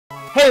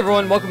Hey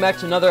everyone, welcome back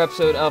to another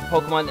episode of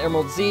Pokemon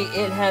Emerald Z.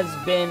 It has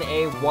been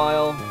a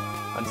while.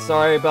 I'm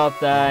sorry about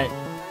that.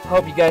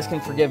 Hope you guys can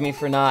forgive me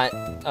for not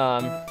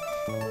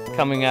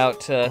coming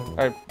out to,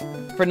 or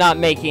for not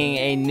making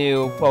a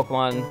new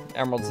Pokemon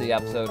Emerald Z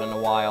episode in a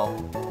while.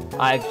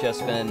 I've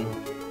just been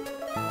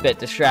a bit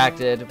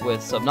distracted with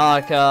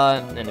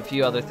Subnautica and a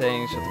few other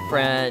things with a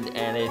friend,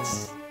 and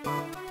it's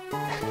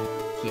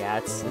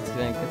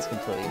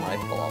completely my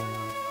fault.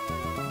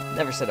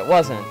 Never said it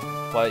wasn't.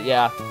 But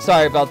yeah,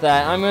 sorry about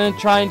that. I'm going to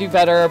try and do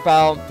better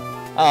about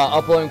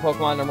uploading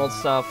Pokemon Emerald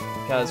stuff,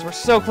 because we're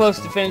so close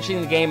to finishing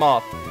the game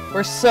off.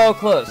 We're so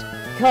close,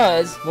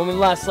 because when we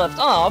last left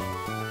off,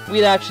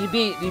 we'd actually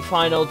beat the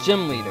final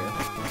gym leader.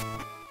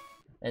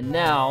 And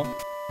now,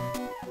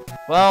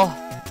 well,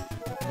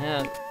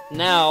 yeah,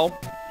 now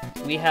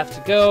we have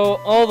to go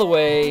all the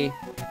way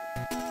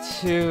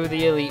to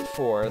the Elite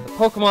Four, the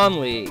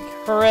Pokemon League.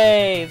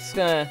 Hooray! This is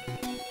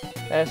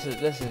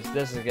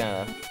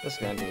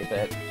gonna be a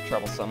bit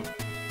troublesome.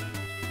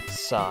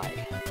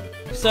 Sigh.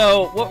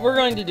 So what we're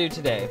going to do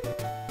today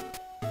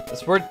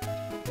is we're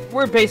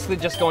basically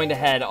just going to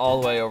head all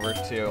the way over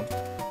to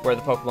where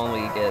the Pokemon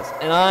League is,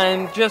 and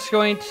I'm just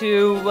going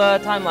to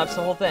time lapse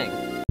the whole thing.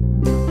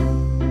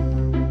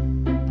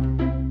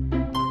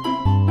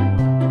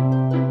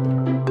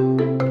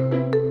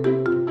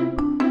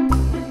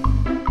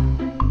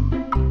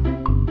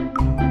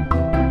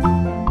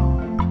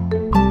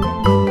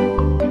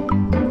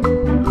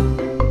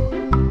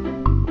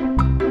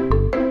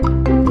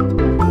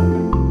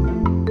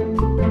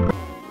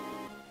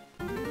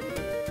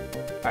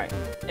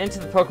 Into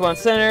the Pokemon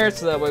Center,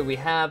 so that way we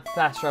have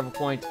fast travel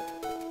point.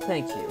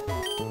 Thank you.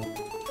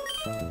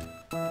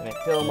 And I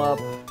fill them up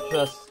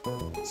just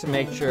to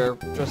make sure,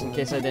 just in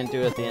case I didn't do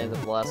it at the end of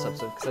the last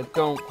episode, because I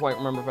don't quite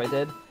remember if I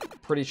did.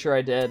 Pretty sure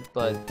I did,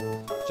 but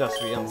just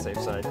to be on the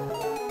safe side.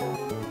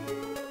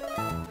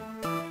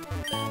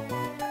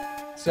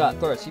 Scott,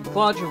 Thoris, you've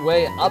clawed your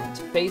way up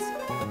to face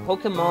the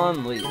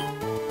Pokemon League.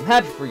 I'm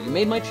happy for you. You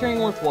made my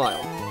training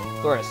worthwhile.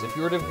 Thoris, if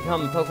you were to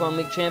become the Pokemon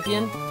League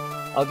champion,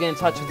 I'll get in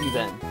touch with you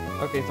then.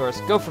 Okay, Thoris,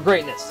 go for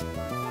greatness!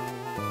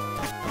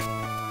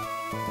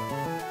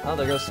 Oh,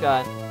 there goes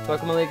Scott.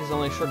 Pokemon League is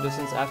only a short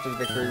distance after the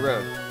Victory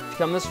Road. If you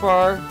come this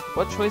far,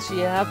 what choice do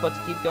you have but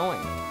to keep going?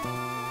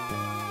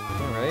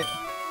 Alright.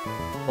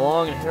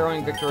 Along a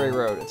harrowing Victory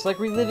Road. It's like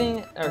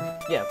reliving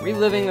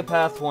the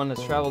path one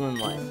has traveled in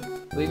life.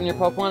 Believe in your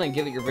Pokemon and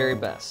give it your very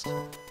best.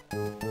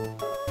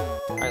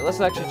 Alright, let's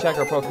actually check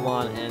our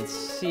Pokemon and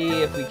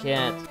see if we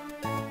can't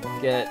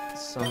get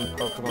some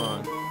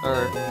Pokemon,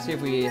 or see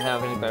if we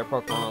have any better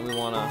Pokemon we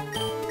want to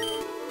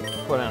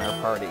put in our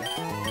party.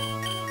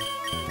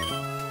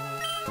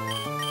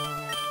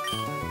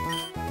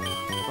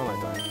 Oh my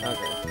god,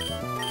 okay.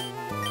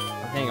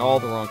 I'm hitting all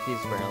the wrong keys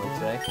apparently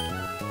today.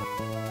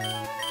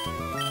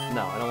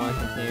 No, I don't want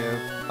to continue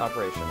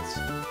operations.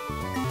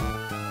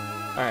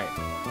 Alright.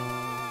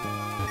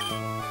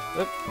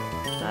 Oop.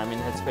 Nah, I'm in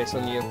headspace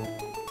on you.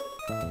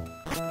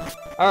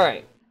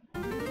 Alright.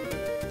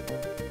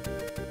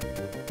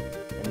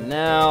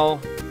 Now,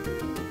 it's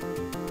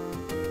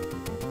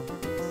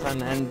time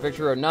to head into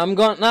Victory Road. Now, I'm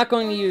not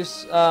going to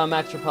use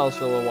Max Repels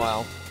for a little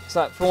while.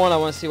 So, for one, I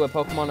want to see what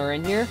Pokemon are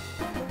in here.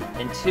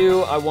 And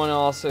two, I want to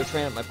also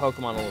train up my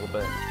Pokemon a little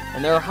bit.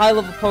 And there are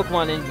high-level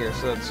Pokemon in here,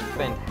 so it's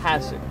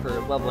fantastic for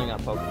leveling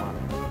up Pokemon.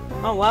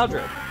 Oh,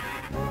 Loudred.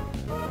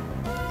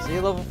 See,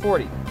 level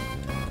 40.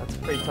 That's a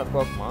pretty tough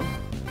Pokemon.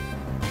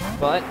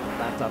 But,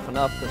 not tough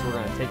enough, because we're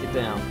going to take it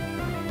down.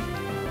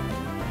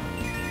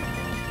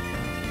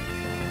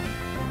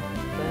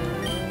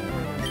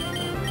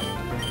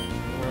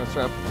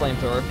 Start up the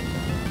flamethrower.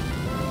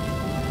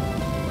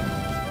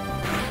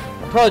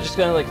 I'm probably just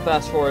gonna like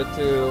fast forward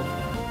through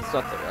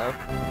stuff like that.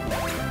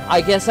 I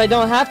guess I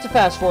don't have to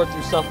fast forward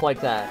through stuff like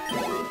that.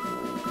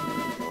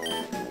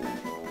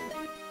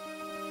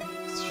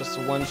 It's just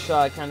a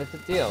one-shot kind of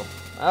deal.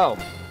 Oh,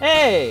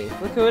 hey,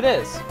 look who it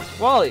is,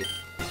 Wally.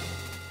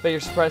 Bet you're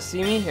surprised to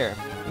see me here.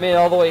 I made it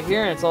all the way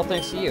here, and it's all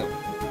thanks to you.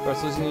 Of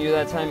course, losing to you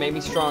that time made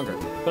me stronger,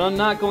 but I'm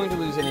not going to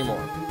lose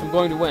anymore. I'm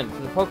going to win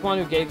for the Pokemon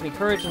who gave me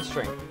courage and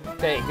strength.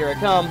 Okay, here I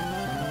come.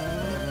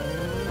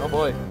 Oh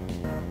boy.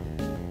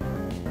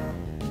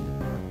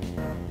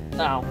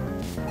 Ow.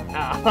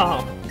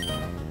 Ow.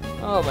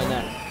 Oh, my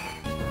neck.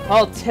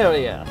 I'll tell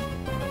ya.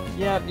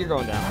 Yep, you're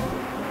going down.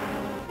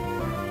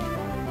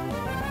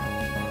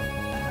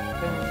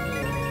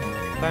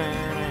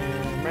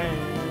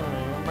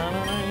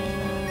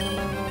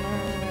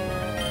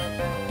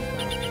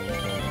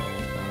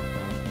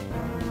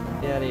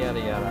 Yada yada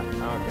yada. I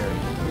don't care.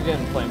 You're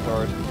getting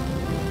flamethrowers.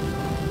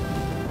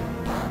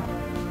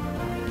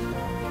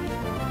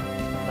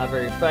 Not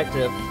very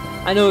effective.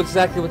 I know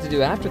exactly what to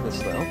do after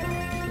this, though.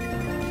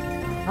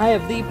 I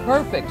have the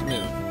perfect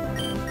move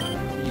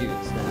to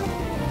use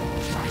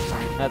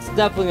now. That's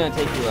definitely going to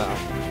take you out.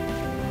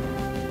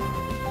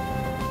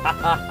 Ha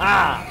ha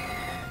ha!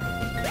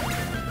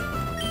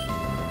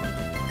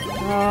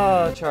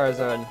 Oh,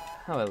 Charizard.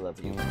 How I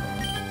love you.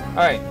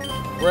 Alright,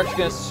 we're actually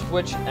going to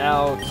switch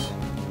out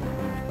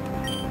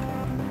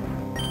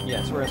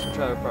Yeah, so we're gonna switch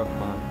out our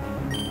Pokemon.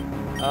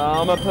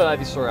 I'm gonna put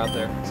Ivysaur out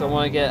there, because I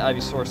want to get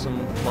Ivysaur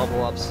some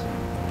level ups.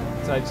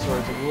 So Ivysaur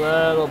is a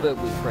little bit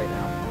weak right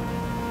now.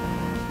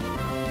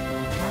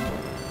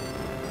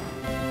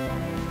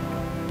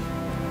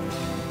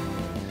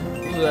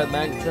 Ooh, that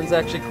Magneton's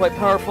actually quite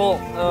powerful.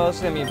 Oh, it's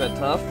gonna be a bit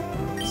tough.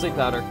 Sleep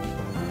Powder.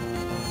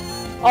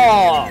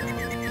 Oh!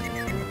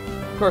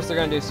 Of course they're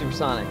gonna do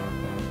Supersonic.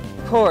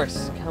 Of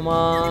course. Come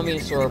on,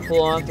 Venusaur.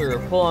 Pull on through.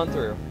 Pull on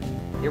through.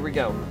 Here we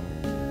go.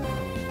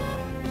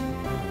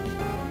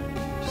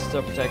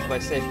 Still protected by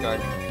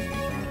Safeguard.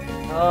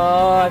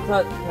 Oh, I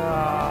thought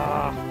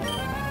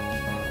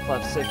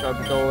Safeguard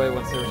would go away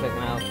once they were taken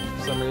out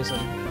for some reason.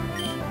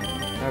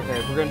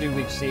 Okay, we're gonna do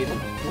Leech Seed.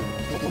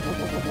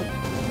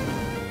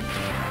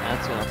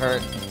 That's gonna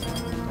hurt.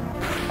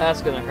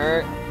 That's gonna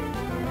hurt.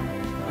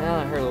 Yeah,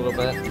 that hurt a little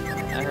bit.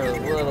 That hurt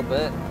a little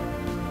bit.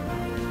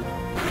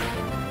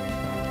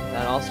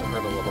 That also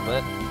hurt a little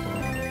bit.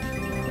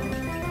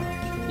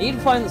 Need to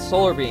find the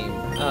Solar Beam,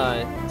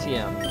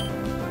 TM.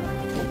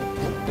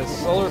 Because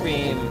Solar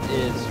Beam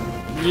is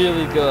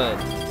really good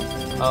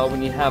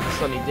when you have a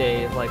sunny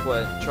day like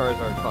what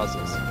Charizard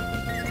causes.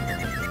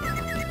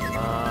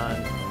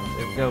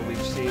 There we go, Leech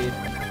Seed.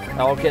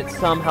 I'll get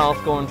some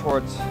health going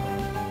towards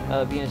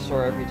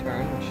Venusaur every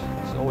turn, which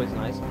is always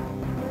nice.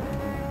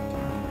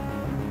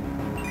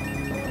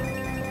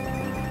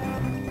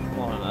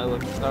 Hold on, I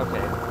looked.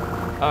 Okay.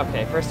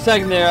 Okay, for a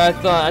second there I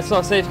thought I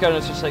saw Safeguard and I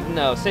was just like,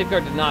 no,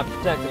 Safeguard did not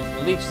protect him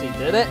from Leech Seed,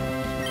 did it?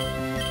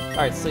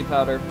 Alright, Sleep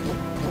Powder.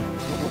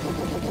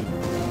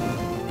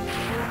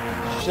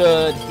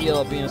 Should heal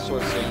up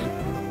Venusaur soon.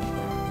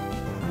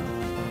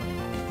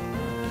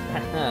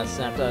 Haha,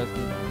 snapped out of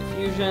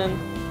confusion.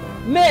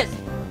 Miss!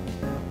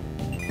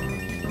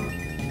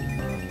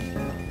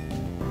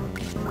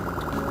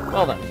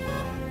 Well then.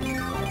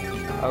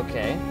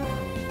 Okay.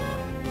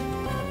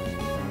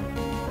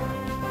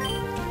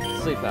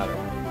 Sleep Powder.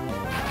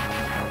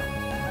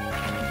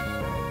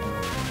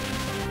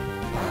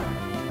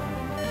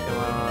 Come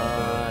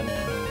on.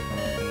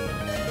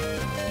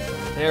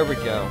 There we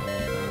go.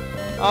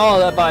 Oh,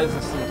 that buys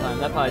us some time.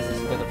 That buys us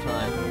a bit of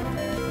time.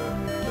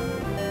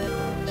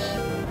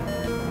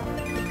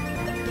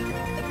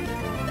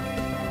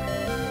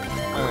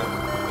 Alright.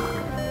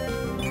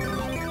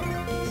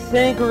 I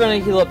think we're gonna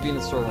heal up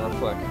Venusaur real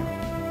quick.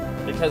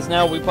 Because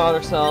now we bought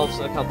ourselves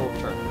a couple of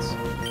turns.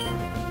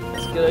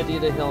 It's a good idea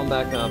to heal him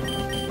back up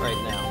right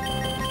now.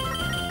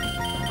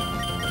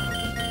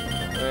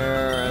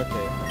 There,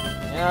 okay.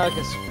 Yeah, I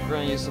guess we're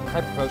gonna use some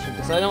Hyper Potion,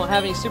 because I don't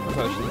have any Super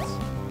Potions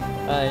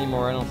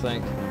anymore, I don't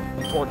think.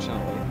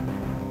 Unfortunately.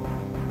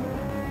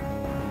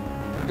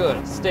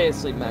 Good. Stay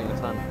asleep,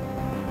 Magneton.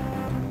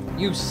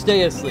 You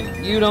stay asleep.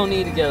 You don't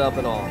need to get up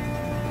at all.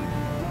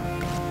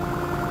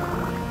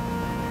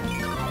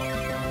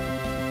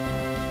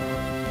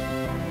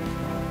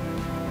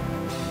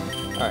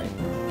 Alright.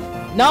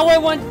 Not what I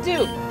wanted to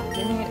do!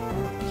 Dang it.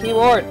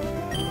 Keyboard!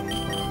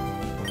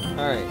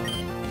 Alright.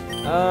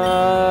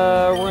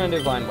 We're gonna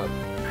do Vine Whip.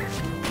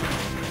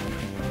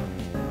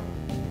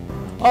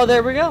 Oh,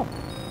 there we go!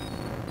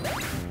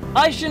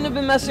 I shouldn't have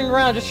been messing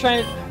around, just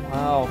trying to...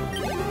 Wow.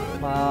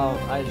 Wow.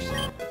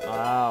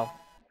 Wow.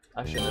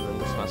 I shouldn't have been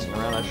just messing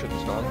around, I should have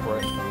just gone for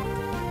it.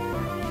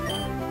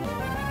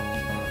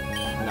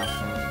 No.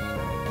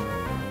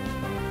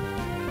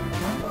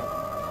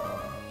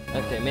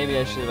 Okay, maybe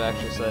I should have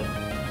actually said...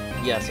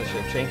 Yes, I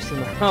should have changed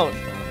them out.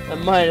 That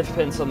might have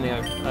been something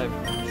I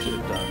should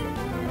have done.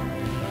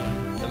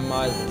 That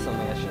might have been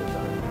something I should have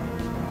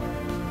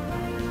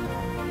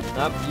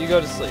done. Nope, you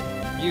go to sleep.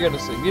 You go to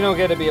sleep. You don't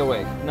get to be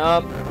awake.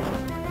 Nope.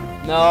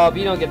 Nope,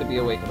 you don't get to be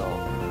awake at all.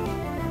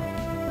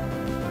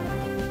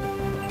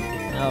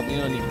 Nope, you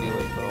don't need to be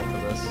awake at all for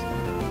this.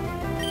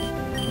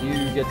 You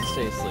get to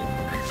stay asleep.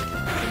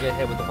 You get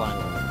hit with the Vine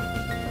Whip.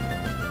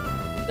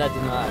 That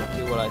did not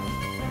do what I...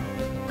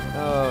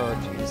 Oh,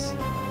 jeez.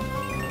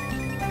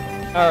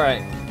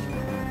 Alright.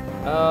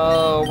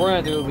 We're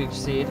gonna do a Leech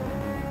Seed.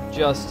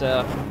 Just,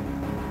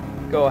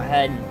 go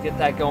ahead and get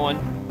that going.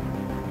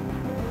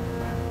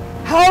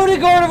 How did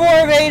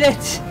Gardevoir evade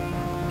it?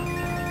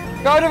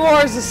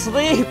 Gardevoir is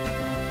asleep!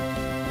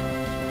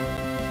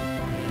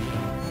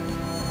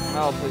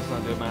 Oh, please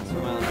don't do a massive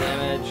amount of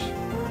damage.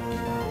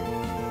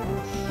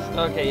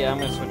 Okay, yeah, I'm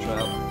gonna switch it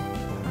up.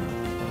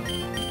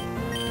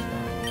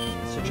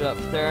 Switch it up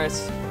for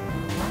Theris.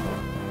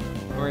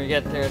 We're gonna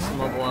get Theris some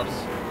level ups.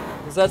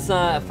 Because that's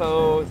not a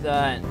foe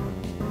that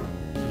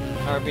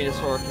our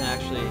Venusaur can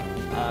actually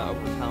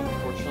overcome,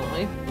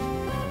 unfortunately.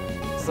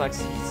 Sucks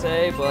to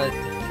say, but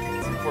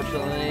it's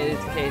unfortunately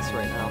the case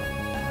right now.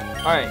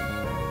 Alright.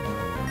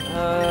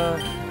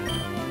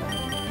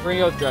 We're gonna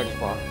go with Dragon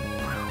Claw.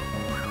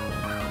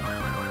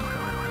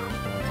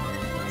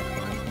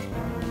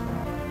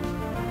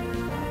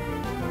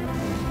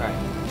 Alright.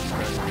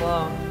 Dragon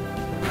Claw.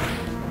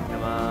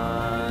 Come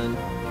on.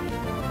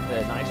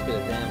 Okay, nice bit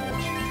of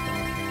damage.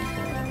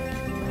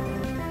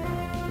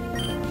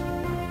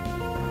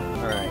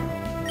 Alright.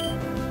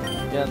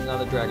 Yep,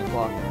 another Dragon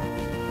Claw.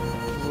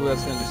 Ooh,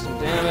 that's gonna do some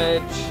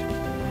damage.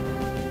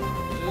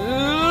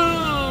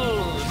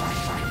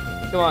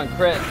 Come on,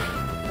 crit.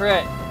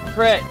 Crit.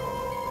 Crit.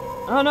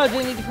 Oh no,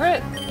 didn't need to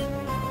crit.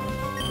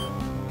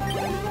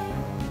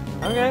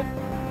 Okay.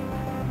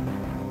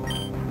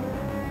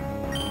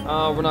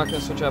 Oh, we're not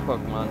gonna switch out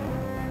Pokemon.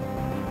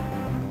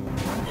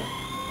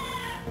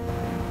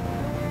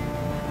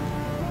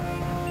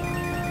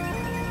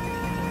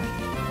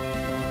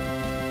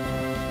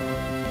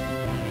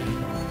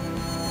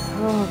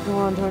 Oh, come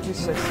on, don't do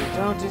 60,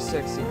 don't do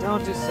 60,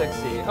 don't do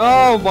 60.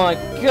 Oh my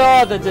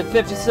god, that did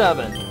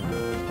 57.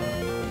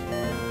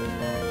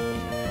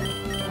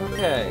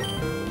 Okay.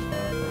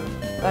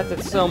 That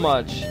did so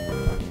much.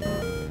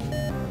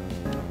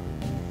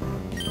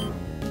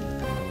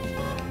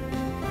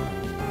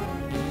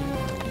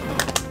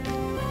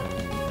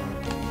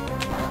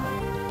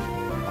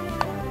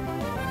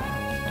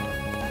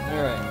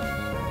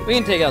 Alright. We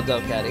can take out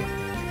Delcatty.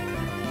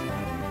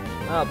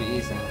 That'll be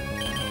easy.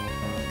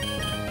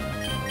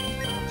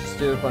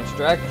 Do a bunch of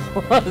Dragon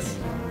Claws.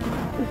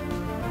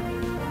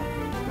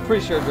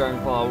 Pretty sure Dragon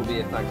Claw will be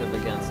effective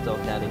against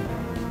Delcatty.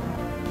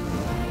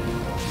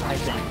 I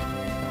think.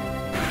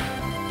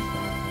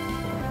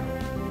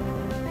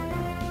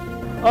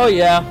 Oh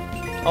yeah.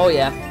 Oh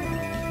yeah.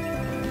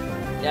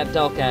 Yeah,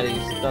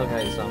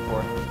 Delcatty's on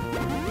for.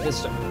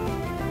 This turn.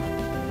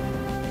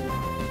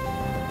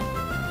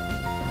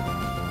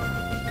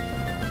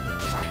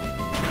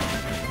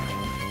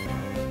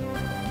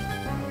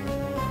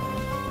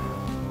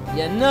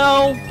 You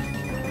know,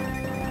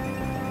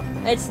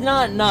 it's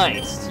not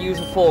nice to use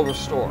a full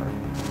restore.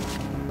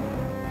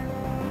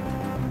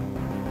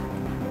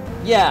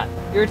 Yeah,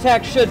 your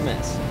attack should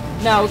miss.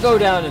 Now go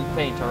down and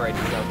faint already,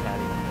 Delcatty.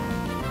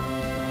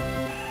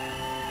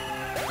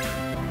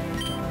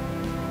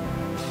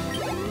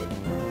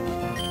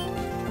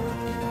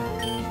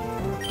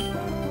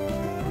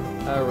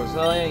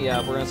 Rosalia,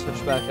 yeah, we're gonna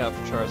switch back out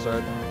for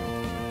Charizard.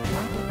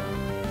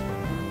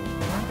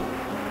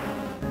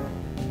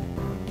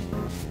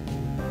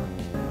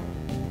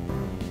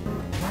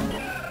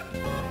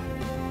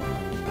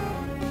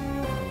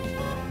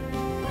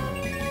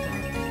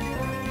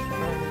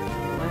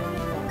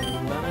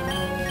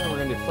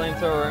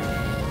 Flamethrower.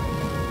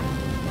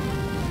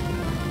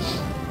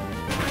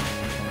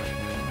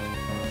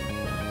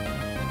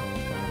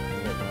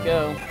 There we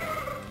go.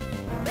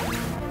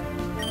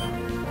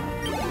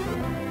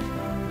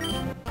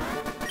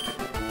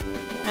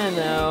 And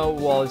now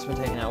Wally's been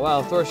taken out.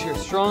 Wow, Thor's you're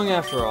strong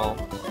after all.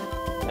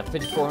 At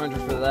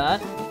 5,400 for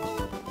that.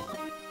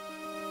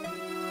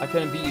 I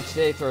couldn't beat you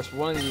today, Thor, but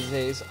one of these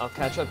days I'll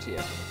catch up to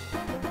you.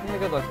 Yeah,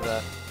 good luck with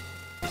that.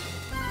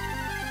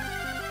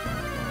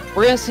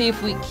 We're gonna see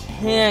if we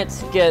can't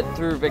get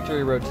through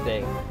Victory Road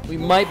today. We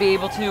might be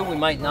able to, we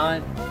might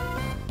not.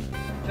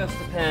 Just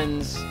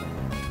depends.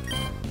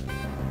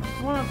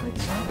 I wanna play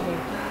something.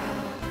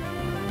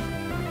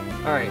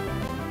 Alright.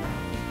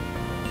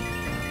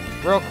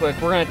 Real quick,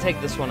 we're gonna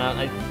take this one out.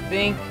 I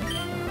think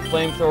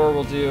Flamethrower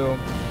will do.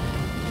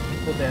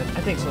 Hold that. I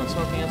think someone's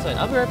smoking outside.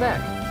 I'll be right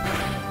back.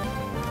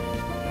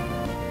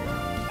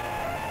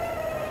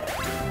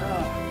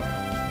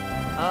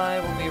 I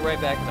will be right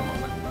back in a moment.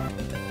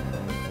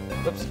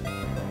 Oops.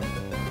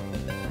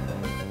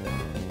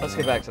 Let's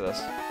get back to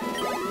this.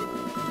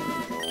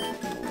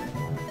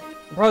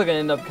 I'm probably gonna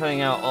end up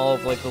cutting out all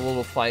of like the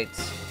little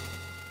fights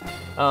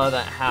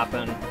that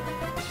happen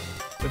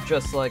with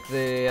just like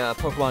the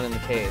Pokemon in the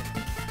cave.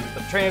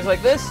 But trainers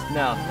like this,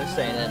 no, they're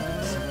staying in.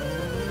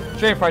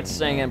 Trainer fights are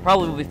staying in.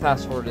 Probably will be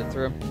fast forwarded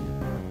through.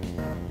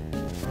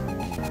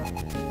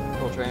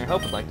 Cool trainer,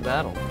 hope would like to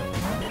battle.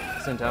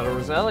 Sent out a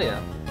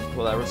Rosalia.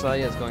 Well, that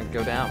Rosalia is going to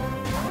go down.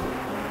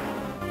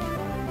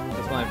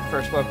 My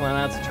first Pokemon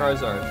out's a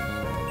Charizard,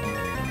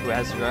 who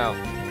has a Drought,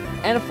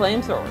 and a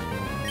Flamethrower.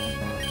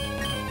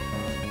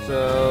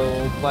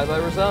 So, bye-bye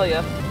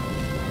Rosalia.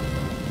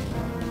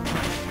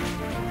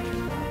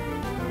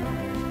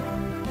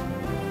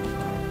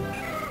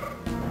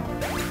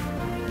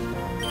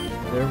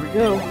 There we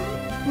go.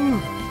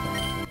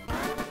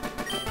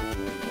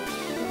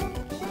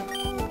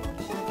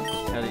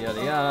 Yada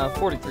yada yada,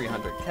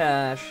 4,300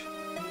 cash.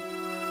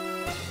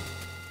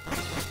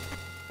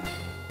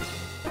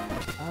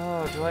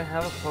 Oh, do I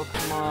have a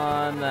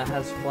Pokemon that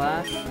has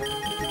Flash?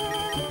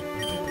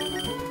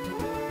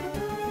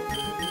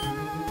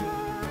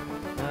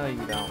 No,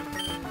 you don't.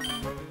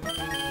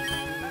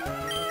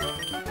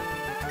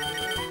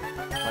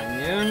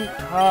 Immune?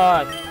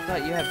 Ah, I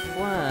thought you had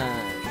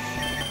Flash.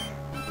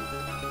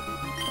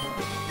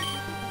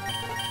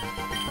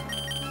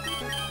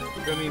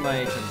 Give me my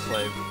Ancient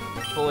Slave.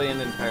 Fully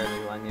and entirely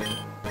immune.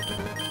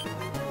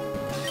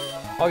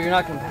 Oh, you're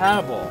not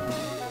compatible.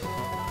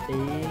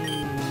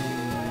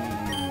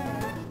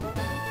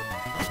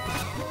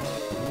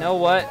 You know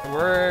what?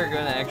 We're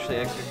gonna actually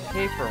exit the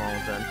cave for a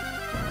moment then.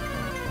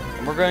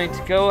 And we're going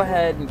to go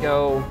ahead and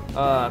go,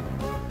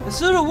 the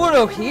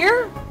Sudowoodo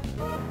here?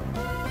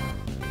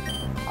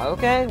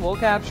 Okay, we'll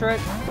capture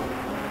it.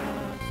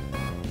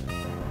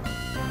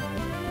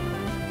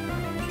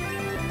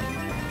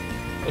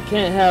 It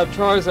can't have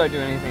Charizard do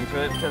anything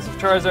to it, because if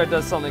Charizard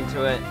does something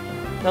to it,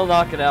 he'll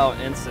knock it out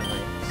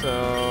instantly. So,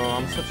 I'm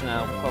I'm switching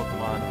out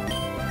Pokemon.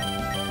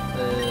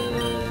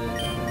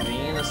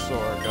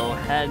 Venusaur, go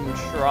ahead and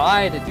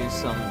try to do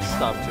some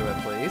stuff to it,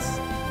 please.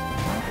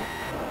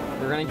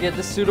 We're gonna get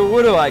the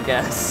Sudowoodo, I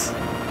guess.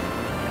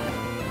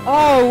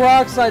 Oh,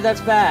 Rock Slide,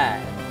 that's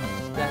bad.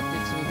 That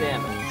did some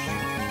damage.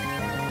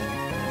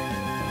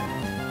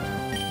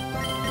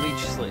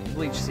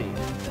 Leech Seed.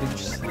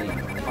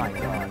 My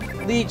god.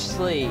 Leech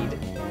Seed.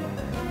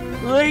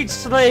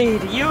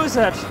 Use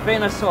it,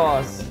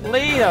 Venusaur.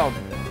 Lead him.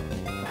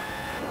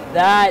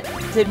 That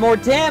did more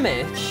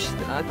damage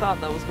than I thought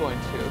that was going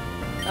to.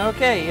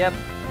 Okay, yep.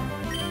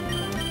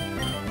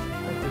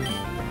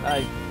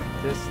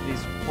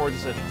 These poor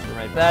decisions were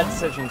made. Bad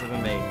decisions have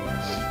been made.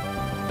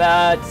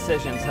 Bad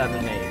decisions have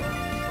been made.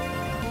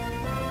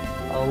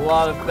 A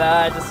lot of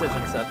bad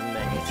decisions have been made.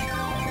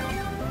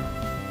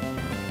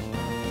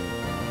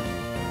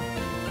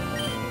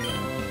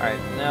 Alright,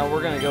 now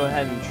we're gonna go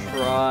ahead and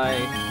try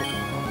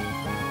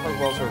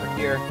Pokeballs over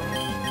here.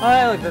 Oh,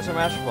 hey, look, there's a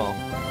Master Ball.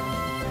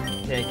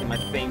 Taking my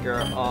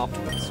finger off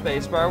the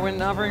spacebar when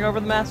hovering over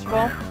the Master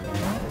Ball.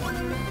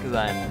 Because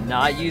I'm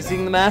not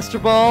using the Master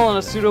Ball on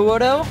a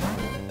Sudowoodo.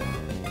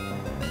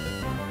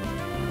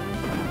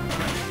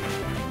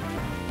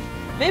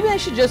 Maybe I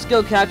should just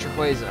go catch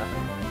Rayquaza.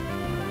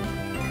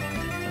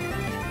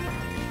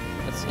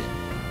 Let's see.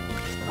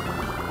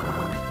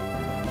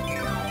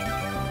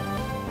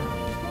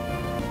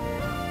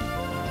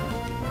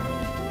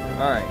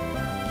 Alright.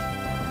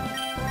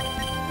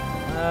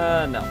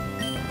 No.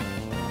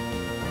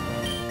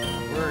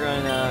 We're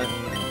gonna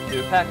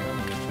do Peck.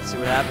 See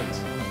what happens.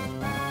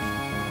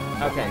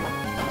 Okay.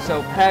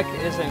 So Peck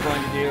isn't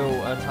going to do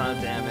a ton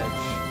of damage.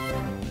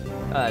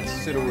 It's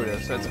Sudowoodo,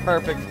 so it's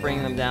perfect for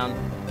bringing them down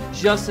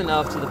just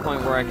enough to the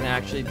point where I can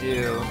actually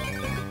do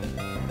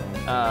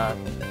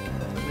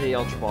the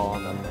Ultra Ball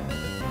on them.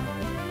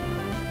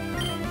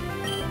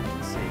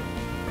 Let's see.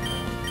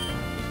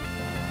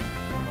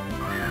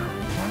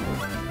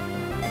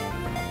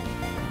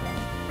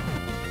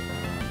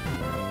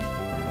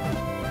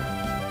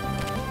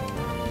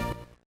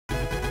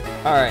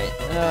 Alright,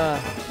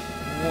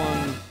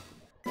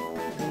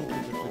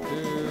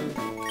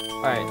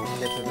 Alright,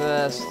 get to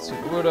this.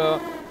 Sudowoodo.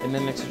 It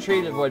mimics retreat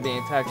and avoid being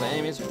attacked by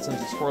enemies, but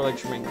since its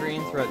forelegs remain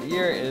green throughout the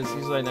year, it is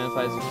easily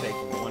identified as a fake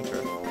in the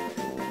winter.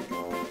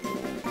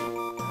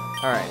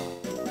 Alright.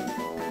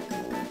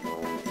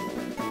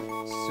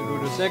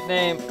 Sudowoodo's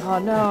nickname. Oh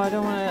no, I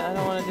don't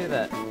wanna do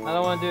that. I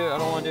don't wanna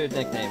do a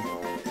nickname.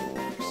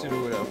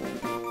 Sudowoodo.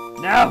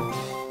 No!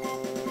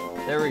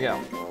 There we go.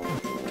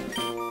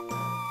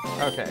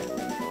 Okay.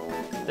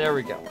 There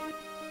we go.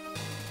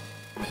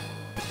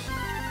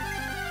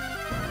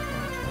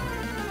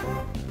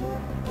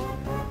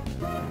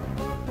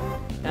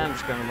 I'm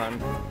just gonna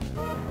run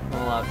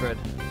all after it.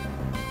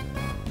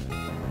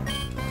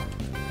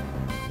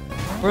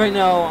 Right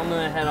now, I'm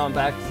gonna head on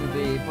back to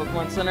the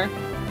Pokemon Center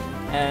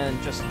and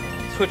just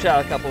switch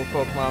out a couple of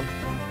Pokemon.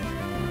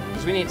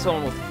 Because we need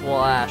someone with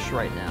Flash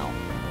right now.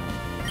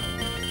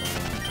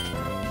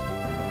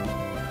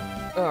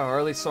 Or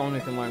at least someone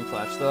who can learn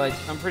Flash. Though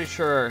I'm pretty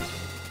sure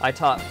I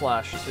taught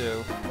Flash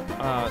to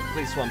at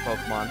least one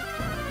Pokemon.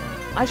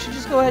 I should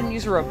just go ahead and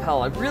use a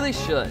Repel. I really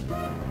should.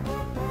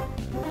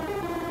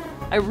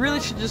 I really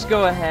should just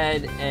go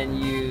ahead and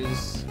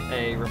use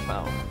a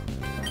Repel.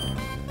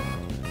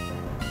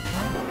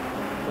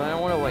 But I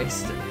don't want to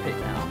waste it right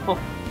now.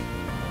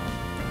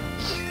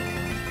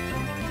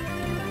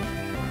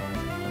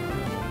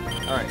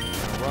 Alright,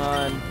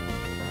 run.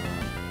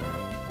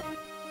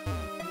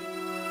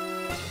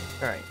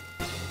 Alright.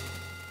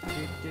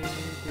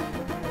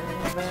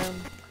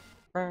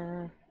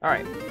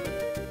 Alright.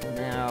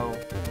 Now,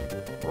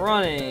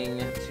 running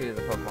to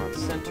the Pokemon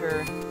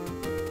Center.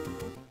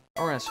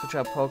 We're gonna switch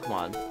out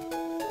Pokemon.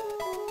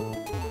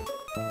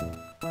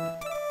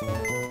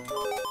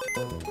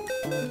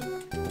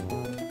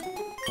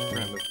 We're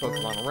gonna move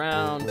Pokemon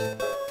around.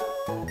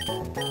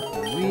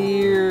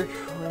 Weird.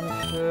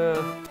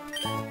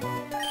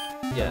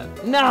 Yeah.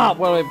 No!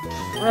 What do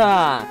I...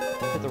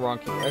 hit the wrong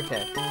key.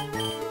 Okay.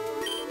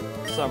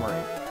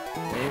 Summary.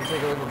 Maybe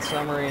take a look at the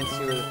summary and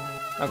see what...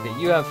 Okay,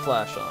 you have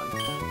Flash on.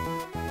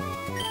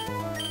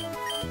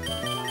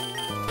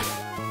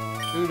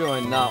 Who do I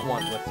not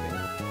want with me?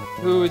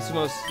 Who's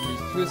the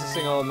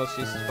single most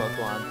useless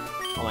Pokemon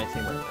on my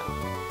team right now?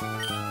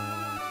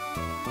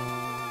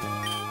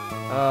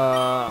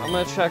 I'm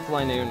gonna check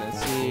Linoon and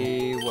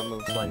see what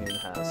moves Linoon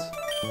has.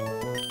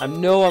 I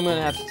know I'm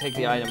gonna have to take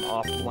the item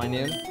off of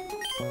Linoon.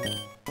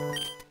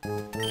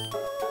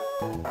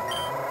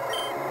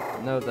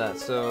 Know that.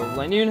 So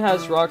Linoon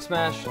has Rock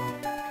Smash,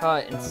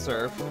 Cut, and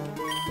Surf.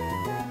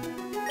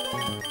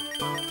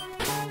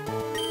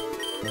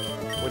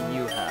 What do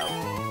you have?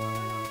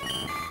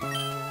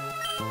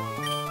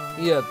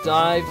 You have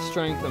Dive,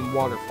 Strength, and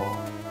Waterfall.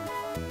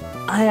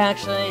 I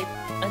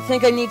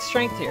think I need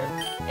Strength here.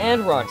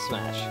 And Rock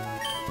Smash.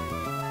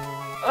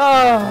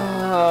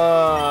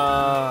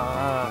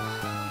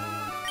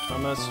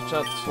 I'm gonna switch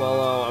out to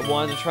Swellow. I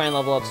wanted to try and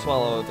level up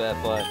Swellow a bit,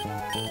 but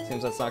it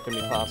seems that's not gonna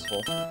be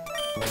possible.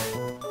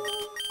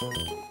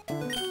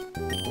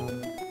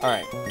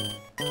 Alright.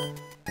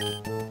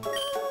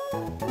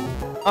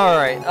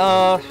 Alright,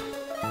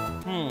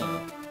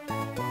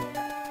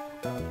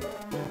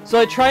 So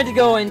I tried to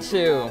go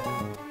into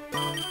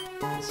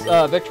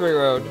Victory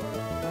Road,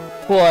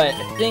 but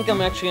I think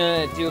I'm actually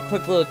gonna do a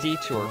quick little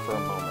detour for a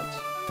moment.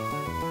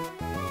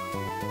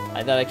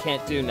 That I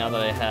can't do now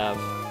that I have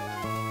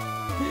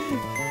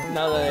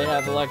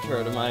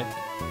Electrode in my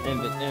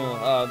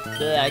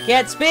I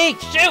can't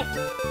speak! Shoot!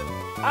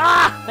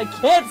 Ah! I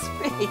can't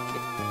speak!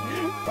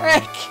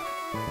 Frick!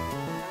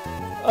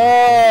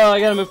 Oh, I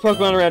gotta move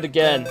Pokemon around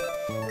again.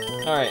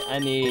 Alright, I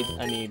need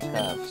to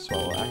have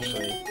Swallow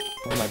actually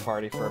in my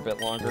party for a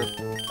bit longer.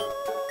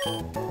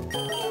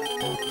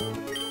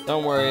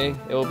 Don't worry,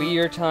 it will be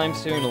your time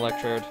soon,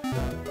 Electrode.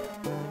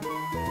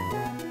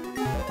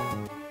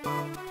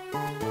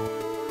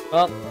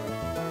 Well,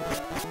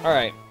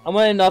 alright, I'm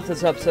gonna end off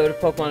this episode of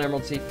Pokemon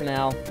Emerald Sea for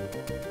now.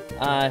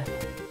 I'm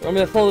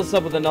gonna follow this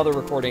up with another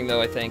recording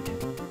though, I think.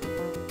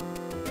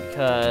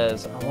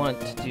 Because I want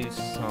to do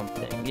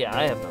something. Yeah,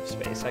 I have enough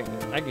space. I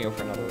can go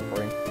for another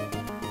recording.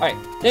 Alright,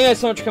 thank you guys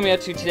so much for coming out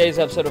to today's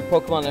episode of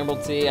Pokemon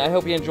Emerald Sea. I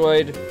hope you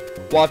enjoyed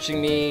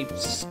watching me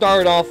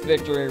start off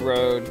Victory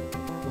Road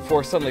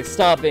before suddenly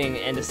stopping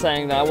and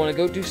deciding that I want to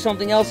go do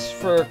something else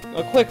for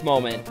a quick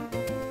moment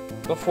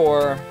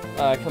before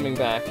coming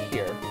back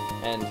here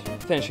and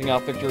finishing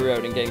off Victory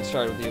Road and getting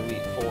started with the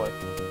Elite Four.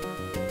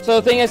 So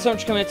thank you guys so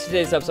much for coming to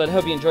today's episode. I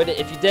hope you enjoyed it.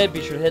 If you did,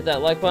 be sure to hit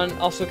that like button.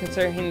 Also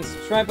consider hitting the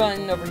subscribe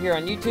button over here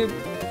on YouTube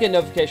to get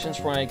notifications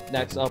for when I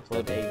next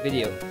upload a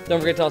video. Don't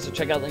forget to also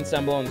check out links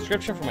down below in the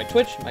description for my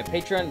Twitch, my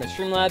Patreon, my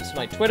Streamlabs,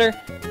 my Twitter,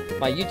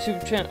 my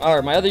YouTube channel,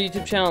 or my other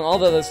YouTube channel, and all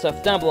the other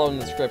stuff down below in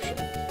the description.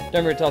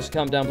 Don't forget to also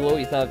comment down below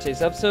what you thought of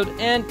today's episode,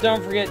 and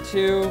don't forget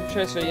to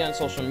share this video on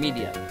social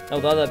media. Now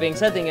with all that being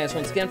said, thank you guys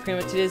once again for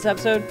coming to today's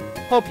episode.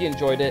 Hope you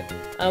enjoyed it,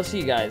 and I'll see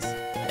you guys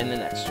in the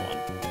next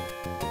one.